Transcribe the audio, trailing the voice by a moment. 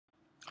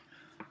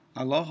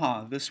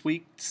Aloha! This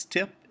week's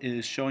tip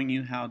is showing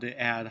you how to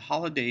add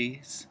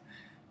holidays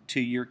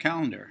to your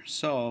calendar.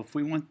 So if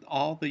we want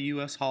all the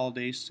US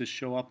holidays to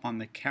show up on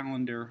the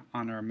calendar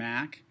on our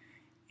Mac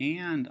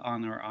and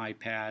on our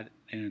iPad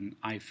and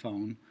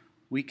iPhone,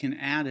 we can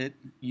add it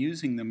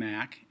using the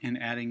Mac and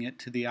adding it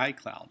to the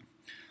iCloud.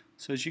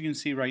 So as you can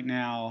see right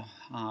now,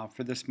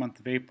 for this month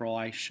of April,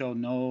 I show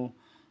no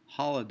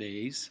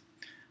holidays,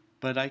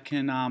 but I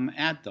can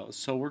add those.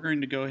 So we're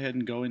going to go ahead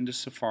and go into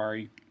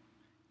Safari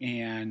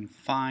and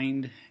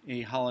find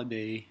a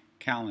holiday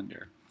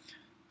calendar.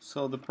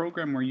 So the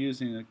program we're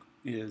using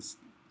is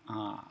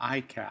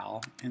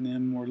iCal, and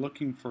then we're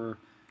looking for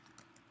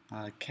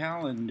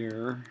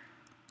calendar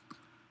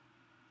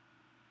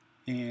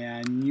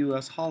and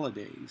US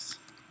holidays.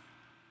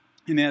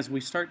 And as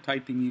we start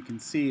typing, you can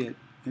see it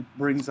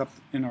brings up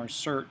in our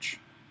search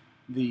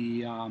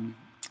the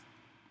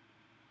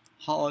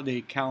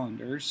holiday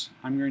calendars.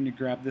 I'm going to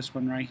grab this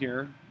one right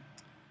here.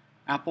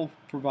 Apple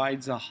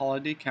provides a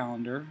holiday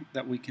calendar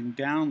that we can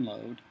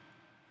download,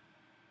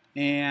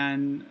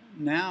 and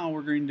now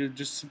we're going to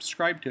just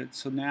subscribe to it.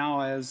 So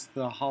now as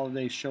the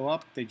holidays show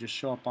up, they just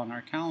show up on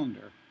our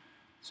calendar.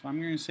 So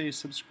I'm going to say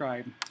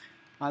subscribe.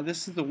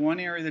 This is the one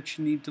area that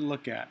you need to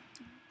look at.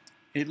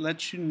 It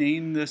lets you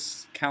name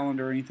this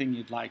calendar anything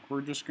you'd like.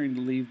 We're just going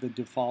to leave the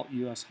default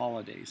US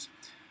holidays.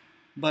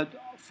 But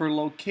for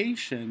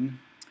location,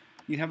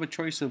 you have a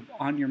choice of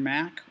on your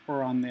Mac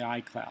or on the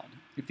iCloud.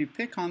 If you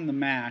pick on the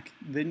Mac,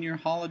 then your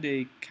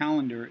holiday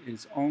calendar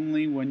is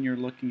only when you're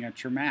looking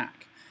at your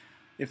Mac.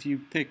 If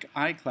you pick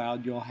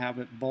iCloud, you'll have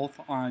it both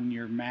on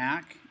your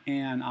Mac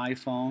and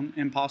iPhone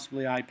and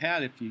possibly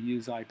iPad if you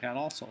use iPad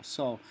also.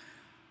 So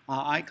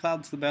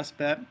iCloud's the best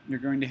bet. You're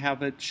going to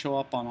have it show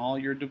up on all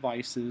your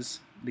devices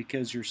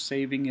because you're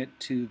saving it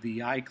to the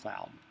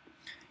iCloud.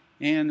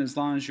 And as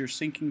long as you're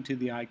syncing to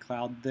the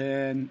iCloud,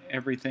 then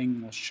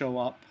everything will show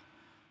up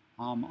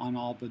on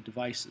all the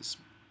devices.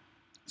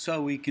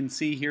 So we can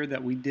see here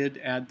that we did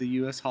add the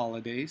US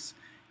holidays,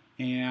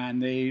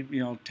 and they,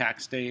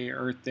 Tax Day,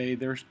 Earth Day,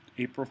 there's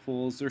April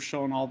Fools, they're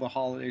showing all the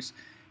holidays.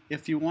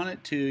 If you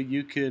wanted to,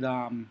 you could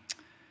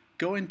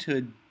go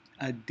into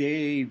a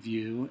day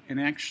view, and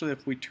actually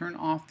if we turn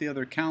off the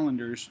other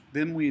calendars,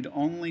 then we'd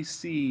only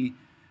see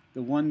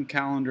the one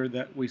calendar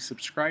that we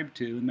subscribe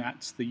to, and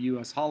that's the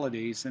US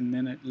holidays, and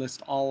then it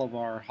lists all of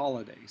our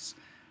holidays.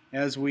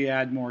 As we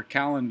add more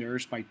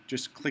calendars by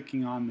just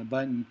clicking on the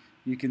button,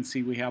 you can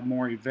see we have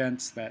more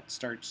events that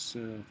starts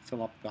to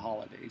fill up the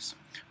holidays,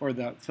 or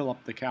fill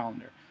up the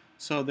calendar.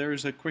 So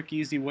there's a quick,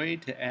 easy way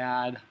to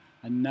add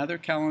another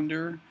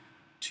calendar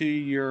to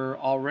your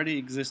already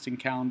existing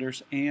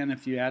calendars, and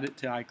if you add it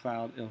to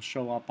iCloud, it'll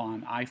show up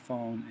on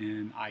iPhone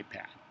and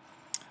iPad.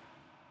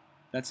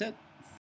 That's it.